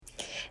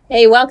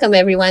Hey, welcome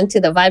everyone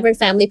to the Vibrant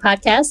Family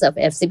Podcast of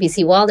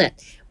FCBC Walnut,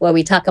 where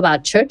we talk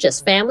about church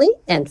as family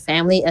and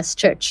family as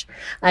church.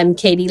 I'm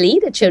Katie Lee,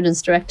 the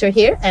children's director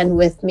here, and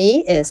with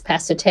me is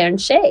Pastor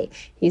Terrence Shea.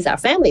 He's our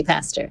family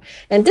pastor.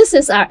 And this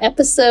is our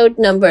episode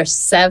number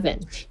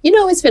 7. You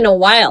know, it's been a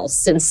while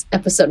since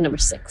episode number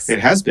 6. It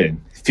has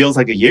been. It feels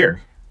like a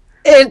year.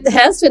 It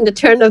has been the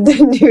turn of the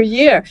new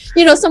year.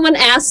 You know, someone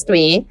asked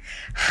me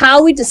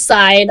how we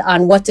decide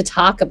on what to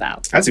talk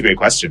about. That's a great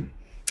question.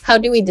 How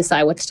do we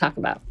decide what to talk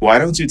about? Why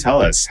don't you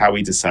tell us how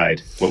we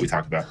decide what we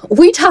talk about?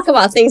 We talk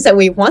about things that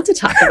we want to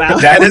talk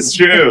about. That is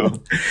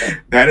true.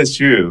 That is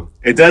true.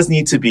 It does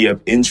need to be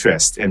of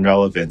interest and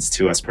relevance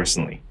to us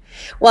personally.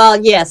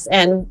 Well, yes,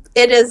 and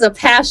it is a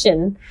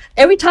passion.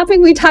 Every topic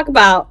we talk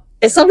about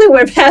is something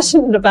we're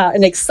passionate about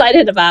and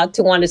excited about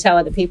to want to tell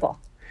other people.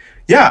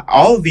 Yeah,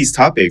 all of these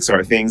topics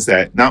are things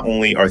that not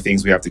only are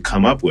things we have to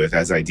come up with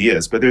as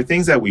ideas, but they're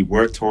things that we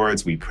work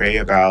towards, we pray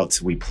about,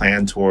 we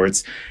plan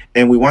towards,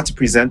 and we want to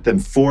present them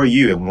for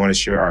you, and we want to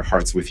share our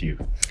hearts with you.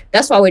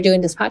 That's why we're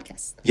doing this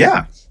podcast.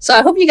 Yeah. So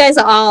I hope you guys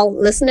are all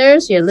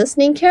listeners. You're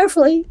listening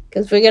carefully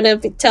because we're going to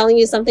be telling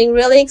you something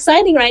really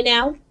exciting right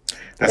now.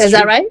 Is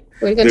that right?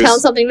 We're going to tell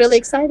them something really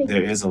exciting.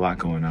 There is a lot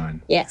going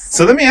on. Yes.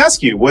 So let me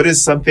ask you, what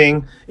is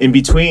something in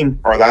between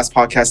our last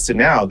podcast to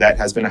now that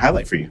has been a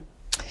highlight for you?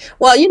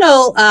 Well, you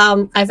know,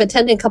 I've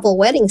attended a couple of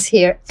weddings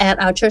here at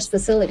our church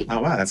facility.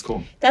 Oh, wow. That's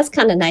cool. That's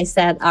kind of nice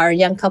that our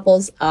young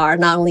couples are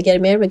not only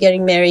getting married, but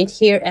getting married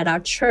here at our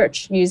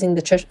church using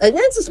the church. And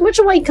it's much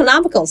more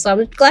economical. So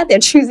I'm glad they're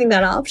choosing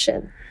that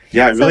option.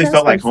 Yeah, it really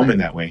felt like home in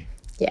that way.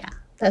 Yeah.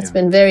 That's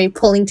been very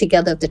pulling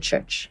together of the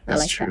church.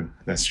 That's true.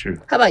 That's true.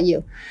 How about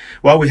you?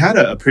 Well, we had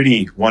a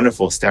pretty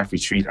wonderful staff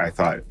retreat, I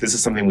thought. This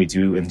is something we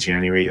do in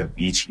January of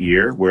each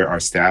year where our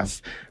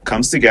staff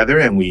comes together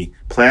and we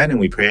plan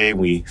and we pray,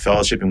 we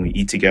fellowship and we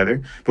eat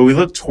together. But we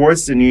look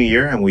towards the new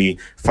year and we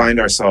find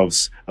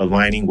ourselves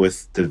aligning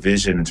with the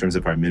vision in terms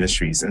of our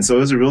ministries. And so it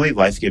was a really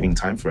life-giving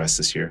time for us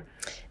this year.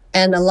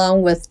 And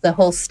along with the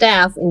whole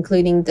staff,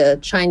 including the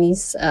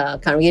Chinese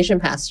congregation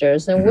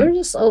pastors, and we're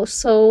just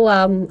so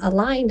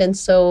aligned and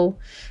so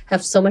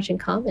have so much in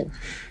common.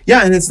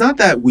 Yeah, and it's not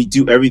that we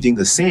do everything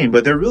the same,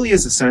 but there really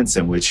is a sense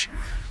in which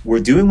we're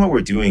doing what we're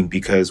doing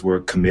because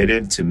we're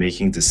committed to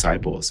making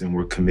disciples, and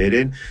we're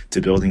committed to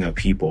building up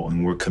people,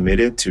 and we're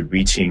committed to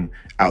reaching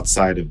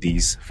outside of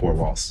these four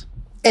walls.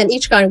 And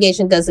each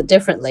congregation does it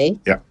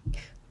differently. Yeah.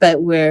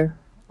 But we're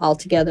all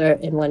together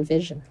in one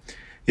vision.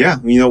 Yeah,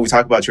 you know, we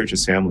talk about church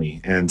as family,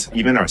 and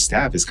even our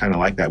staff is kind of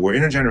like that. We're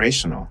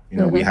intergenerational. You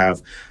know, we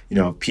have,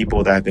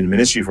 people that have been in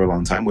ministry for a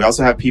long time. We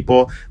also have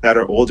people that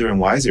are older and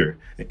wiser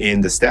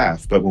in the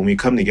staff. But when we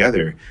come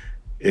together,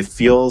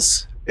 it's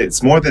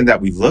more than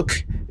that we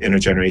look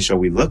intergenerational,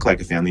 we look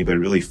like a family, but it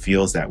really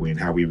feels that way in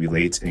how we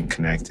relate and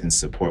connect and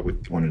support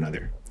with one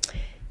another.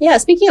 Yeah,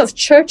 speaking of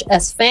church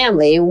as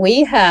family,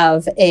 we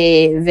have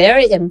a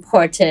very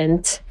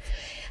important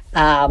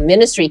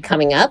ministry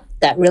coming up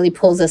that really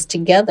pulls us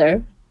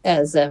together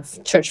as a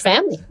church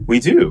family. We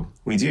do.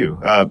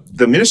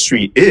 The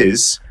ministry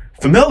is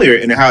familiar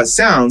in how it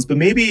sounds, but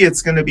maybe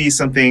it's going to be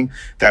something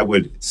that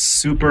would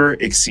super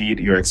exceed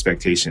your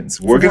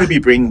expectations. We're going to be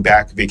bringing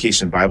back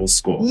Vacation Bible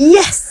School.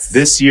 Yes!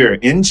 This year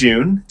in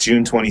June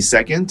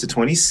 22nd to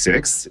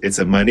 26th. It's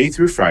a Monday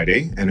through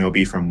Friday, and it'll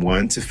be from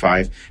 1 to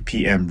 5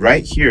 p.m.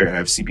 right here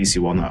at FCBC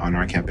Walnut on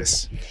our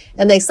campus.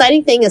 And the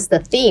exciting thing is the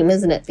theme,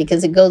 isn't it?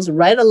 Because it goes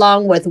right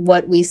along with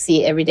what we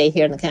see every day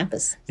here on the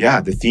campus.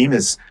 Yeah, the theme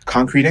is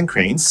concrete and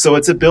cranes. So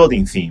it's a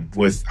building theme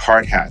with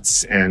hard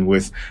hats and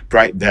with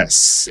bright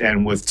vests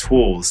and with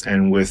tools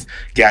and with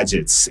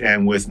gadgets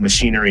and with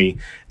machinery.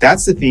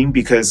 That's the theme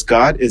because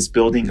God is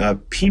building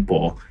up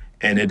people,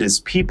 and it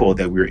is people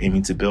that we're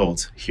aiming to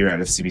build here at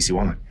FCBC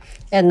Walnut.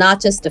 And not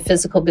just the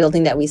physical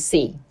building that we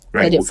see.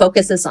 Right. But it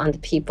focuses on the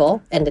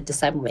people and the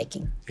disciple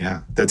making.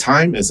 Yeah, the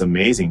time is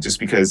amazing just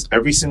because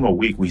every single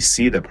week we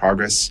see the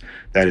progress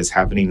that is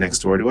happening next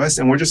door to us.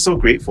 And we're just so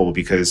grateful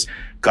because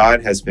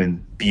God has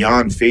been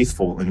beyond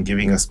faithful in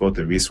giving us both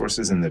the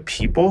resources and the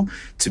people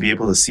to be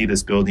able to see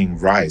this building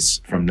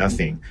rise from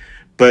nothing.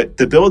 But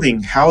the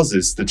building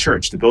houses the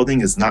church. The building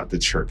is not the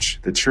church.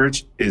 The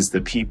church is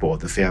the people,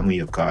 the family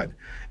of God.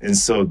 And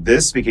so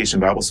this Vacation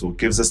Bible School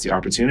gives us the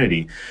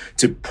opportunity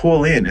to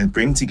pull in and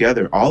bring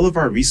together all of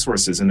our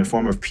resources in the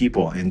form of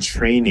people and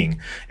training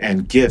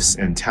and gifts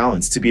and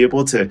talents to be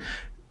able to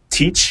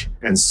teach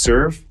and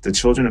serve the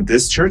children of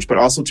this church, but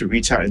also to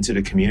reach out into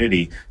the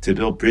community to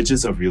build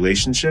bridges of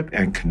relationship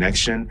and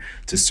connection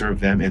to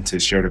serve them and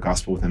to share the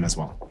gospel with them as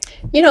well.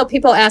 You know,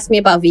 people ask me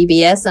about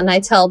VBS, and I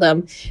tell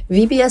them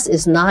VBS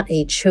is not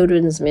a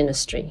children's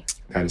ministry.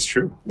 That is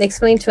true. They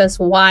explain to us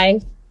why.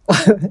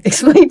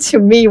 Explain to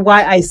me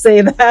why I say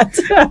that.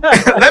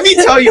 Let me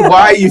tell you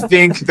why you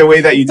think the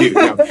way that you do.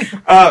 No.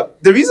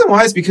 The reason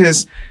why is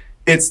because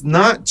it's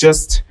not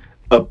just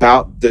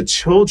about the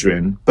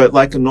children, but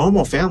like a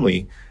normal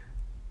family,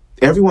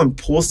 everyone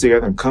pulls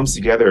together and comes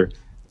together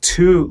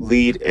to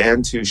lead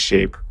and to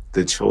shape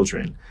the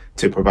children.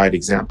 to provide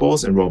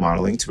examples and role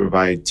modeling, to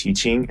provide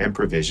teaching and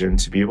provision,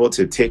 to be able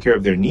to take care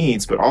of their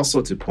needs, but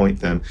also to point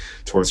them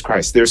towards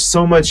Christ. There's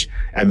so much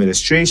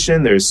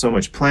administration, there's so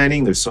much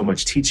planning, there's so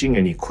much teaching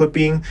and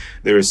equipping,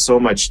 there is so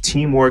much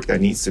teamwork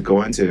that needs to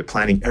go into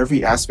planning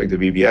every aspect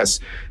of VBS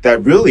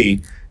that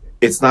really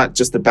it's not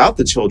just about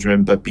the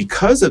children, but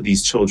because of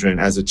these children,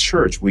 as a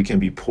church, we can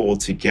be pulled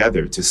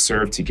together to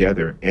serve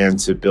together and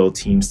to build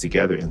teams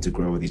together and to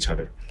grow with each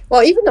other.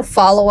 Well, even the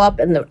follow-up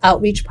and the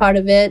outreach part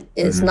of it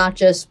is not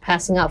just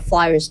passing out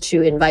flyers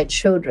to invite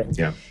children.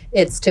 Yeah.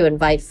 It's to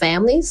invite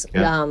families,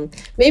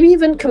 maybe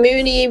even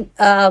community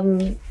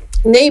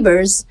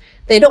neighbors.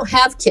 They don't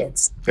have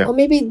kids. Yeah. Or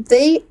maybe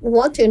they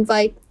want to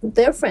invite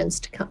their friends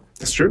to come.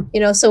 That's true.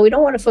 So we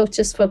don't want to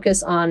just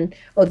focus on,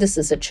 this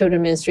is a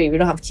children's ministry. We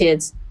don't have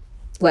kids.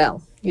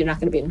 Well, you're not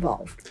going to be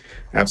involved.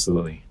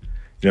 Absolutely.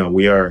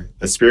 We are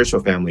a spiritual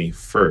family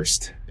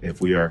first if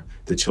we are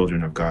the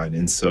children of God.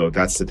 And so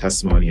that's the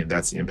testimony and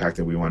that's the impact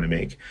that we want to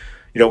make.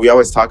 We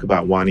always talk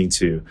about wanting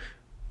to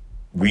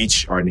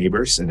reach our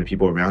neighbors and the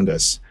people around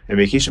us. And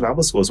Vacation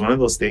Bible School is one of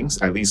those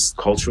things, at least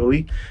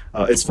culturally,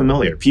 it's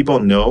familiar. People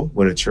know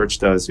when a church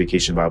does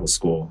Vacation Bible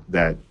School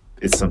that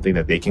it's something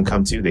that they can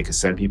come to, they can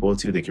send people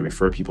to, they can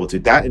refer people to.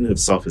 That in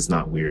itself is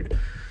not weird.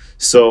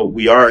 So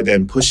we are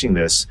then pushing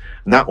this,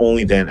 not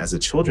only then as a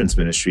children's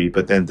ministry,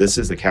 but then this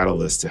is the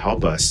catalyst to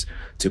help us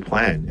to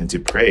plan and to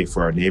pray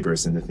for our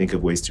neighbors and to think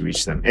of ways to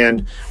reach them.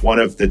 And one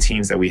of the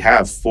teams that we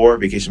have for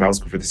Vacation Bible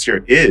School for this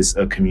year is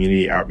a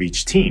community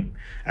outreach team,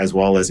 as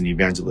well as an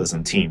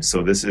evangelism team.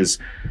 So this is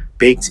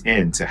baked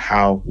into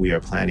how we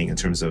are planning in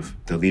terms of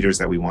the leaders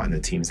that we want and the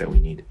teams that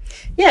we need.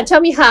 Yeah, tell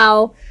me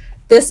how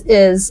this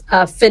is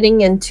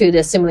fitting into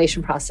the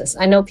simulation process.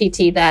 I know,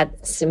 PT,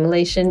 that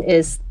simulation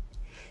is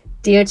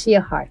dear to your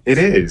heart. It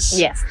is.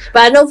 Yes. But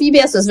I know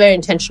VBS was very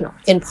intentional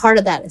in part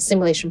of that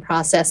simulation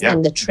process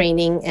and the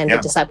training and the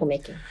disciple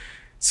making.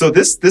 So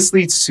this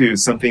leads to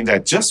something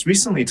that just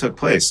recently took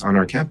place on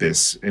our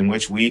campus, in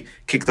which we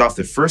kicked off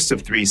the first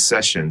of 3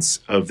 sessions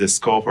of this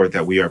cohort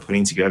that we are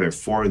putting together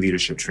for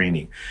leadership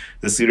training.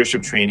 This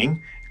leadership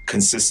training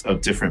consists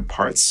of different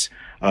parts.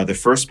 The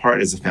first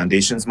part is a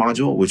foundations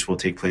module, which will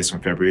take place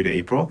from February to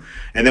April.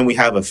 And then we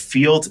have a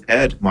field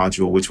ed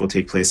module, which will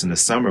take place in the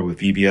summer with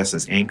VBS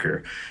as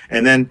anchor.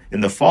 And then in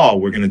the fall,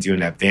 we're going to do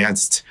an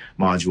advanced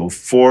module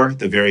for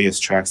the various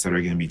tracks that are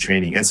going to be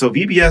training. And so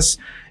VBS,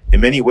 in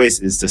many ways,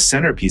 is the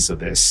centerpiece of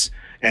this.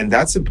 And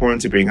that's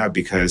important to bring up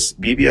because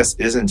VBS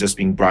isn't just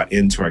being brought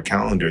into our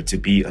calendar to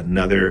be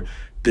another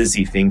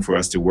busy thing for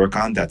us to work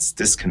on that's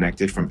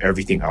disconnected from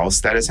everything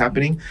else that is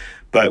happening.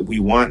 But we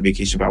want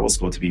Vacation Bible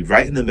School to be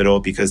right in the middle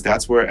because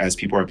that's where, as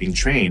people are being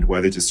trained,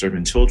 whether to serve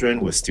in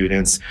children, with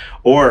students,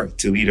 or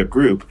to lead a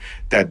group,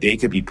 that they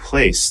could be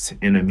placed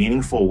in a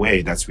meaningful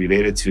way that's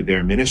related to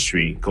their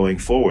ministry going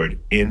forward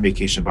in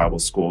Vacation Bible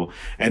School.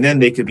 And then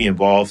they could be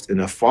involved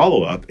in a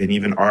follow-up, and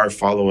even our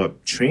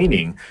follow-up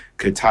training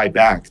could tie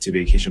back to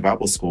Vacation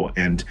Bible School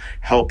and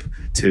help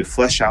to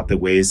flesh out the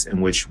ways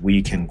in which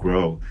we can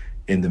grow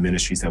in the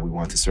ministries that we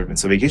want to serve in.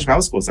 So Vacation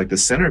Bible School is like the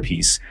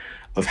centerpiece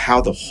of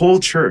how the whole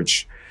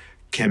church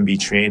can be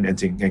trained and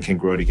can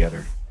grow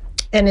together.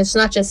 And it's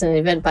not just an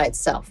event by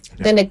itself.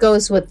 No. Then it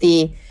goes with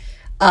the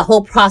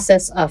whole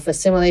process of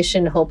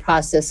assimilation, the whole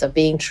process of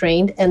being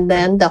trained, and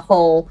then the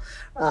whole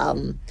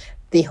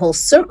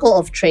circle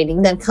of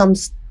training. Then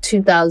comes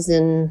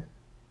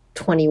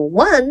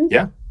 2021.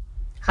 Yeah.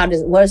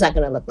 What is that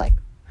going to look like?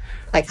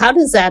 Like, how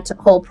does that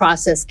whole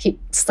process keep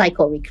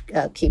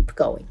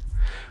going?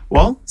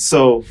 Well,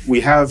 so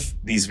we have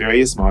these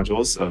various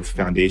modules of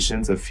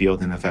foundations, of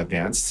field, and of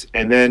advanced.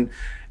 And then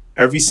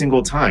every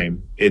single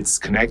time it's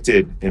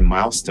connected in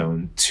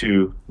milestone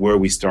to where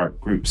we start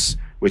groups,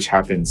 which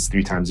happens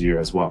 3 times a year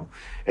as well.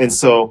 And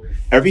so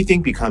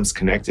everything becomes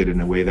connected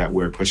in a way that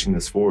we're pushing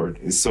this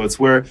forward. So it's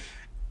where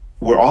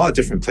we're all at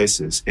different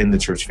places in the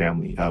church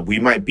family. We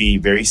might be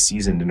very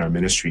seasoned in our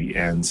ministry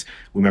and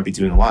we might be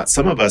doing a lot.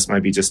 Some of us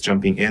might be just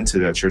jumping into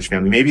the church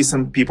family. Maybe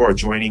some people are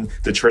joining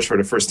the church for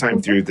the first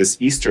time through this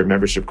Easter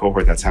membership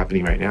cohort that's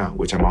happening right now,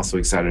 which I'm also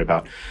excited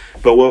about.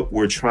 But what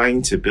we're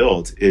trying to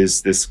build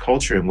is this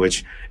culture in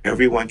which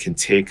everyone can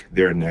take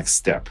their next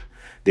step.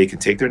 They can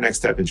take their next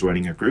step in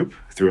joining a group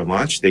through a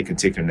launch. They can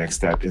take their next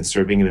step in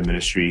serving in a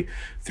ministry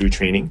through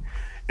training.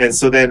 And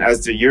so then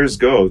as the years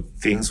go,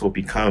 things will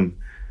become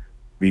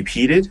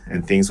repeated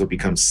and things will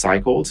become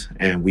cycled,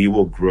 and we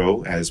will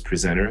grow as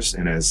presenters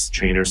and as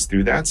trainers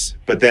through that.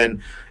 But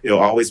then it'll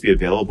always be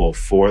available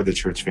for the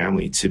church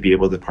family to be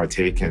able to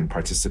partake and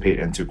participate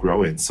and to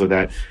grow in, so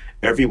that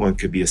everyone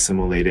could be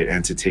assimilated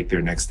and to take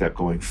their next step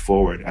going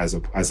forward as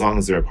long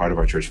as they're a part of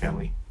our church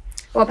family.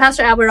 Well,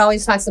 Pastor Albert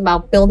always talks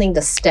about building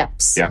the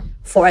steps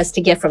for us to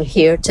get from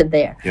here to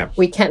there. Yeah.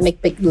 We can't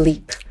make big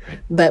leap,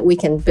 but we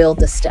can build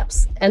the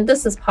steps. And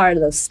this is part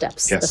of those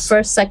steps, the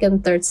first,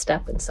 second, third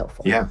step, and so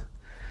forth.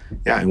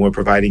 Yeah, and we're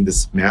providing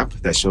this map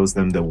that shows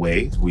them the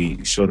way.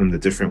 We show them the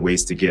different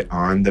ways to get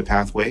on the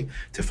pathway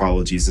to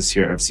follow Jesus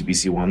here at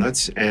FCBC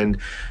Walnut. And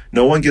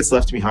no one gets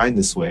left behind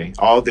this way.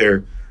 All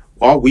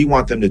we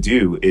want them to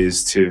do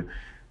is to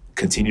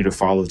continue to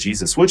follow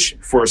Jesus, which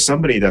for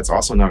somebody that's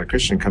also not a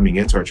Christian coming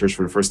into our church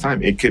for the first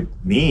time, it could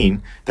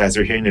mean that as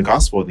they're hearing the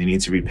gospel, they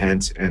need to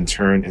repent and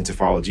turn and to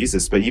follow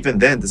Jesus. But even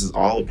then, this is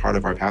all a part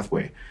of our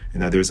pathway,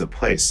 and that there's a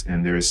place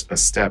and there's a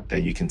step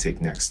that you can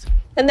take next.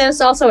 And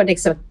there's also an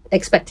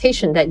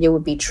expectation that you will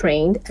be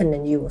trained and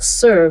then you will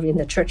serve in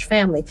the church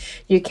family.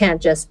 You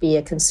can't just be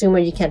a consumer.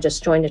 You can't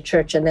just join the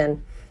church and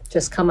then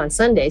just come on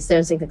Sundays.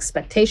 There's an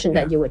expectation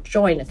that you would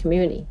join a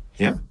community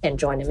and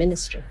join a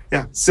ministry.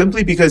 Yeah,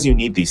 simply because you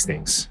need these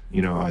things.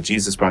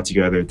 Jesus brought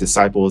together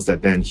disciples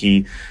that then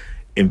he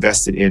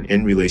invested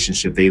in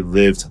relationship. They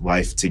lived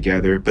life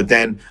together. But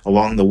then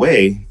along the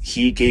way,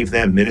 he gave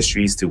them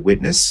ministries to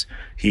witness.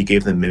 He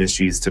gave them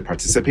ministries to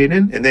participate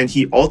in. And then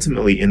he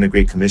ultimately, in the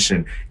Great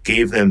Commission,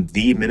 gave them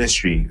the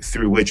ministry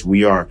through which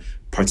we are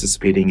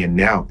participating in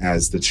now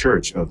as the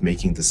church of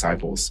making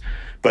disciples.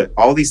 But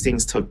all these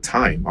things took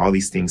time. All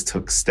these things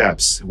took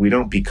steps. We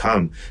don't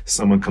become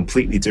someone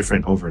completely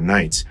different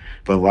overnight.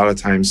 But a lot of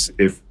times,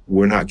 if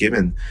we're not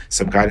given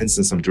some guidance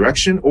and some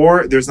direction,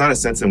 or there's not a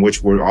sense in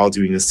which we're all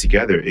doing this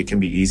together, it can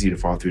be easy to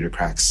fall through the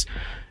cracks.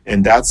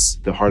 And that's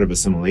the heart of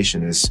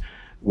assimilation, is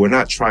we're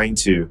not trying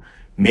to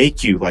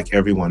make you like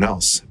everyone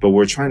else, but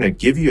we're trying to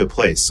give you a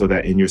place so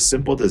that in your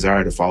simple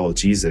desire to follow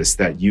Jesus,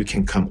 that you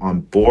can come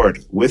on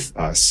board with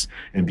us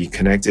and be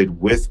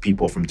connected with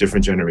people from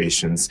different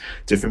generations,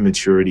 different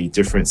maturity,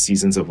 different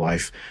seasons of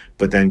life,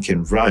 but then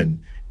can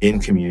run in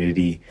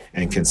community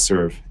and can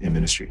serve in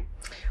ministry.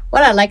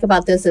 What I like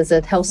about this is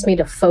it helps me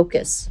to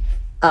focus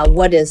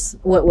what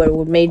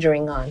we're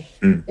majoring on.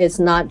 It's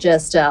not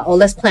just,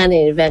 let's plan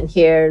an event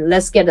here,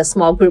 let's get a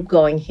small group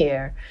going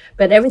here,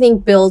 but everything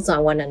builds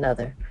on one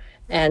another.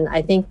 And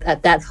I think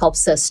that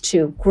helps us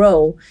to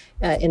grow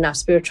in our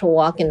spiritual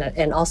walk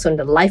and also in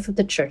the life of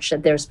the church,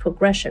 that there's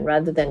progression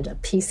rather than a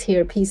piece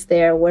here, piece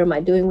there. What am I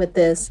doing with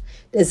this?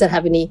 Does it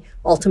have any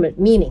ultimate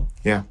meaning?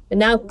 Yeah. And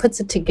now it puts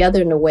it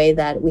together in a way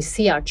that we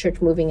see our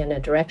church moving in a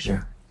direction.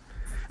 Yeah.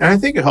 And I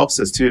think it helps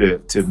us too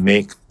to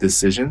make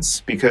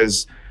decisions,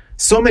 because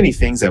so many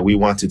things that we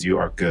want to do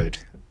are good.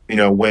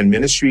 When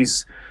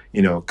ministries,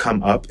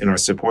 come up and are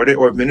supported,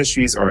 or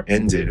ministries are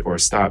ended or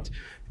stopped,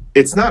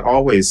 it's not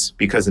always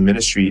because the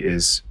ministry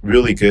is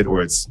really good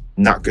or it's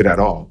not good at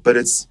all, but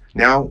it's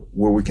now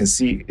where we can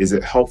see, is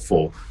it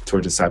helpful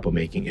toward disciple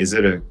making? Is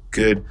it a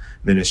good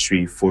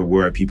ministry for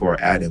where people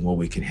are at and what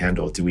we can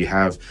handle? Do we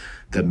have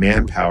the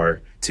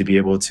manpower to be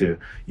able to,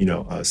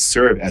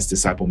 serve as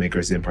disciple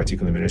makers in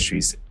particular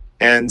ministries?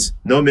 And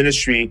no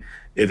ministry,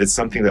 if it's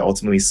something that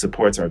ultimately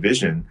supports our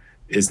vision,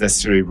 is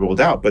necessarily ruled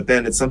out, but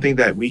then it's something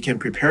that we can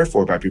prepare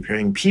for by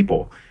preparing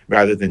people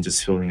rather than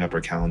just filling up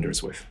our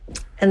calendars with.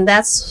 And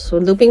that's,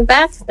 looping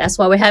back, that's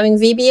why we're having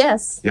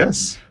VBS.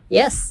 Yes.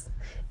 Yes.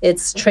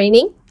 It's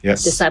training,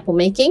 disciple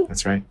making.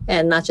 That's right.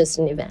 And not just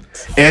an event.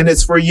 And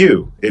it's for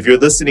you. If you're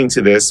listening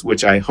to this,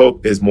 which I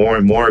hope is more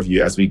and more of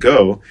you as we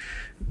go,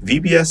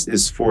 VBS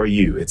is for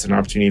you. It's an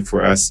opportunity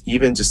for us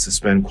even just to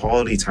spend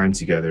quality time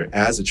together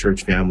as a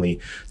church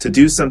family to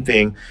do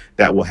something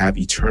that will have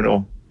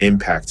eternal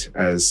impact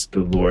as the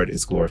Lord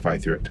is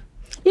glorified through it.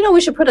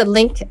 We should put a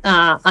link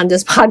on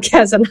this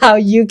podcast on how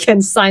you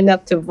can sign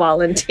up to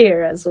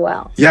volunteer as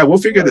well. Yeah, we'll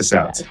figure this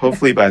out.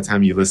 Hopefully by the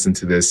time you listen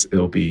to this,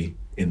 it'll be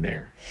in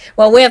there.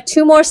 Well, we have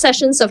 2 more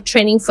sessions of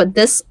training for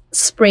this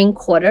spring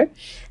quarter.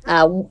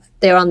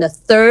 They're on the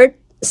 3rd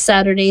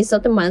Saturdays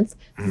of the month,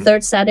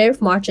 3rd Saturday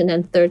of March, and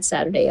then 3rd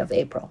Saturday of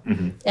April.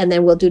 And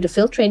then we'll do the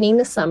field training in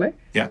the summer.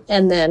 Yeah.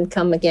 And then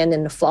come again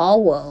in the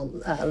fall.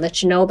 We'll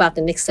let you know about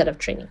the next set of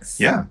trainings.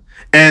 Yeah.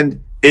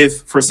 And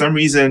if for some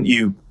reason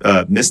you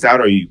missed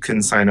out or you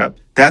couldn't sign up,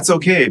 that's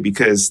okay,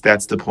 because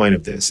that's the point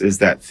of this, is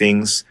that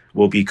things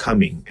will be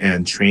coming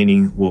and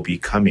training will be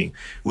coming.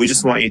 We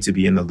just want you to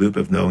be in the loop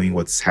of knowing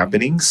what's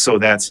happening, so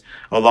that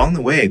along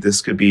the way,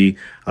 this could be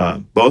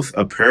both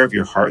a prayer of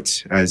your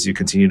heart as you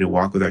continue to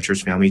walk with our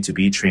church family to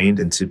be trained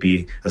and to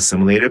be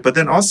assimilated. But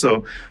then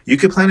also you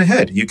can plan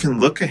ahead. You can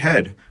look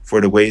ahead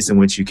for the ways in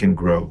which you can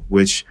grow,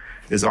 which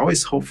is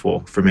always hopeful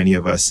for many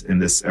of us in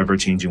this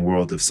ever-changing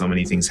world of so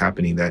many things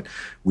happening, that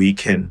we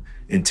can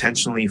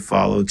intentionally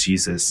follow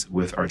Jesus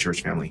with our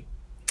church family.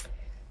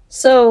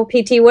 So,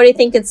 PT, what do you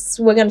think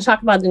we're going to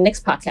talk about in the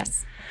next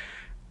podcast?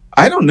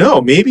 I don't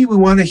know. Maybe we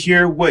want to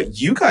hear what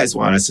you guys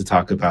want us to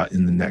talk about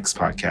in the next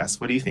podcast.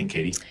 What do you think,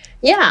 Katie?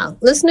 Yeah,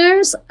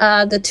 listeners,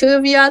 the 2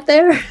 of you out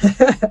there.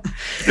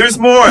 There's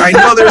more. I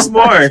know there's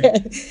more.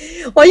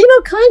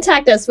 Well,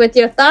 contact us with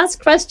your thoughts,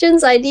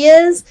 questions,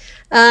 ideas.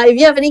 If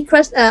you have any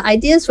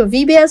ideas for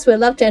VBS, we'd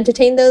love to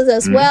entertain those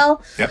as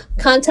well. Yep.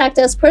 Contact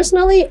us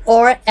personally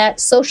or at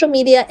social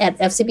media at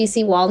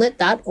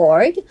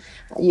fcbcwalnut.org.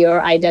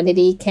 Your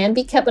identity can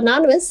be kept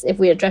anonymous if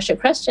we address your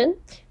question,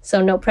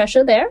 so no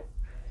pressure there.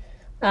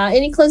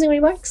 Any closing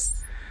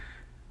remarks?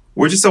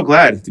 We're just so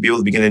glad to be able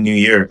to begin a new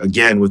year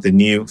again with a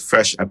new,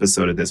 fresh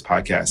episode of this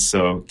podcast.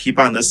 So keep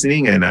on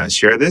listening and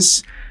share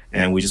this.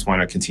 And we just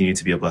want to continue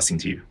to be a blessing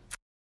to you.